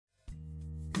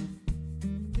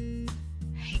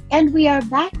And we are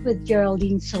back with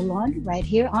Geraldine Solon right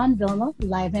here on Vilma,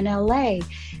 live in LA.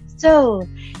 So,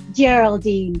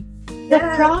 Geraldine, the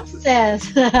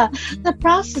process, the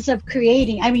process of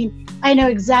creating, I mean, I know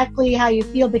exactly how you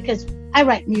feel because I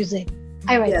write music,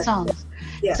 I write songs.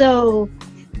 So,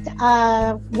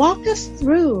 walk us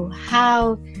through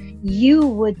how you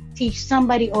would teach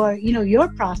somebody, or, you know, your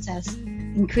process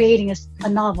in creating a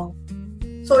novel.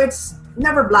 So it's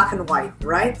never black and white,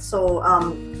 right? So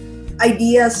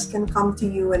ideas can come to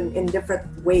you in different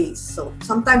ways. So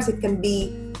sometimes it can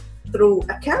be through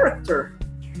a character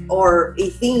or a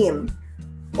theme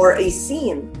or a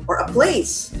scene or a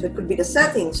place. So it could be the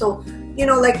setting. So, you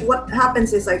know, like what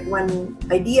happens is, like, when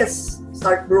ideas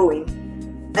start brewing,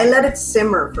 I let it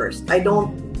simmer first. I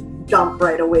don't jump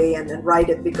right away and then write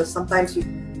it, because sometimes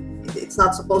it's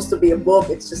not supposed to be a book.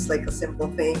 It's just like a simple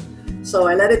thing. So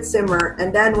I let it simmer,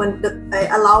 and then I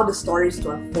allow the stories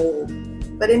to unfold.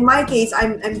 But in my case,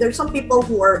 there's some people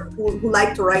who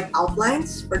like to write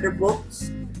outlines for their books.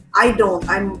 I don't.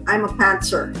 I'm a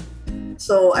pantser.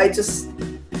 So I just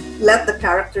let the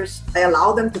characters. I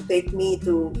allow them to take me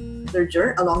to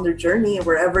along their journey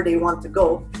wherever they want to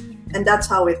go, and that's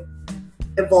how it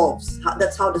evolves.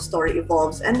 That's how the story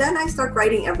evolves. And then I start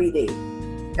writing every day.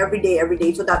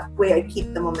 So that way I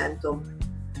keep the momentum.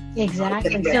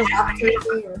 Exactly. So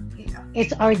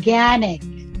it's organic.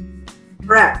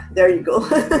 Correct. There you go.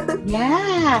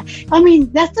 Yeah. I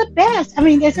mean, that's the best. I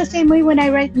mean, it's the same way when I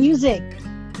write music.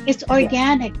 It's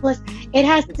organic. Plus, it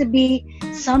has to be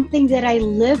something that I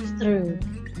live through.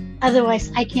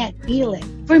 Otherwise, I can't feel it.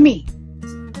 For me.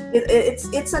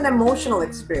 It's an emotional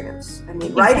experience. I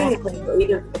mean, writing is a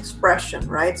creative expression,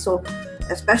 right? So,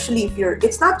 especially if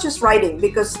it's not just writing,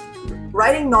 because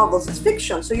writing novels is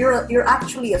fiction. So you're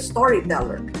actually a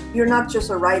storyteller. You're not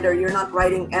just a writer. You're not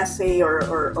writing essay or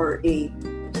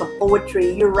some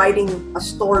poetry. You're writing a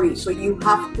story. So you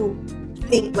have to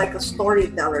think like a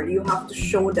storyteller. You have to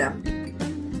show them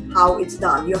how it's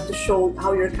done. You have to show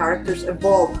how your characters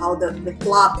evolve, how the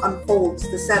plot unfolds,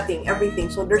 the setting, everything.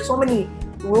 So there's so many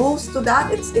rules to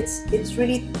that. It's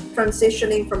really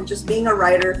transitioning from just being a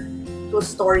writer to a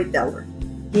storyteller.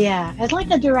 Yeah, it's like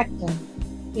a director,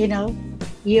 you know.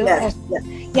 Yes.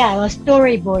 Yeah,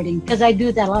 storyboarding, because I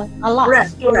do that a lot.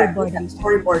 Correct. Storyboarding. Yeah,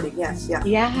 storyboarding. Yes. Yeah.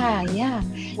 Yeah.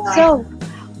 So,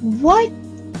 what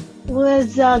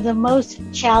was the most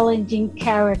challenging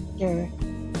character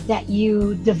that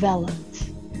you developed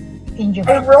in your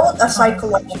book? I wrote a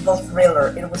psychological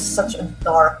thriller. It was such a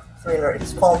dark thriller.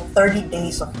 It's called 30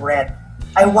 Days of Red.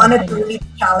 I wanted to really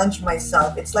challenge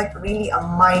myself. It's like really a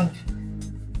mind.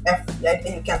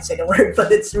 You can't say the word,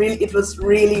 but it was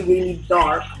really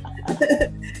dark.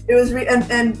 It was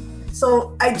and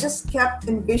so I just kept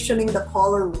envisioning the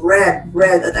color red.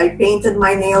 And I painted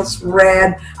my nails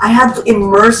red. I had to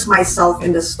immerse myself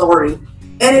in the story,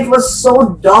 and it was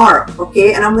so dark.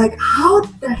 Okay, and I'm like, how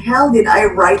the hell did I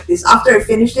write this? After I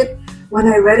finished it, when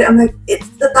I read it, I'm like, it's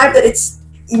the type that it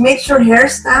makes your hair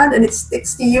stand and it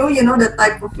sticks to you. You know, that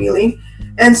type of feeling.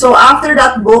 And so after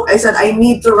that book, I said, I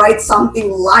need to write something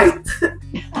light. I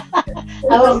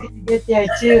was going to get there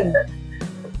too.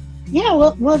 Yeah,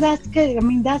 well, that's good. I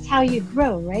mean, that's how you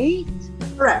grow, right?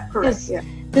 Correct.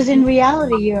 Because in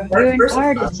reality, you're an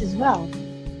artist as well.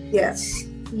 Yes.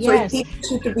 So it teaches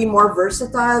you to be more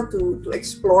versatile, to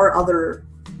explore other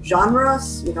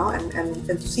genres, you know, and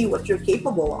to see what you're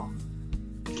capable of.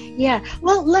 Yeah.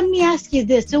 Well, let me ask you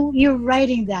this. So you're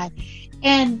writing that,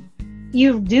 and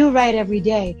you do write every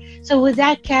day. So with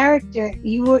that character,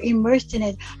 you were immersed in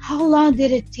it. How long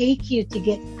did it take you to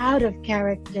get out of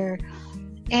character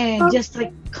and just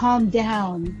like calm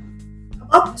down?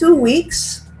 About 2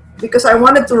 weeks, because I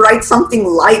wanted to write something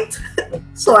light.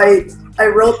 So I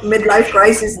wrote Midlife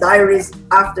Crisis Diaries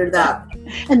after that.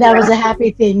 And that was a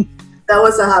happy thing. That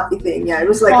was a happy thing. Yeah, it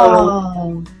was like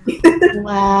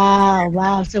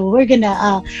wow. So we're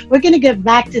gonna get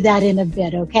back to that in a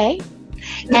bit, okay?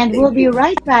 And we'll be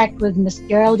right back with Miss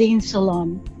Geraldine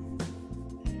Solon.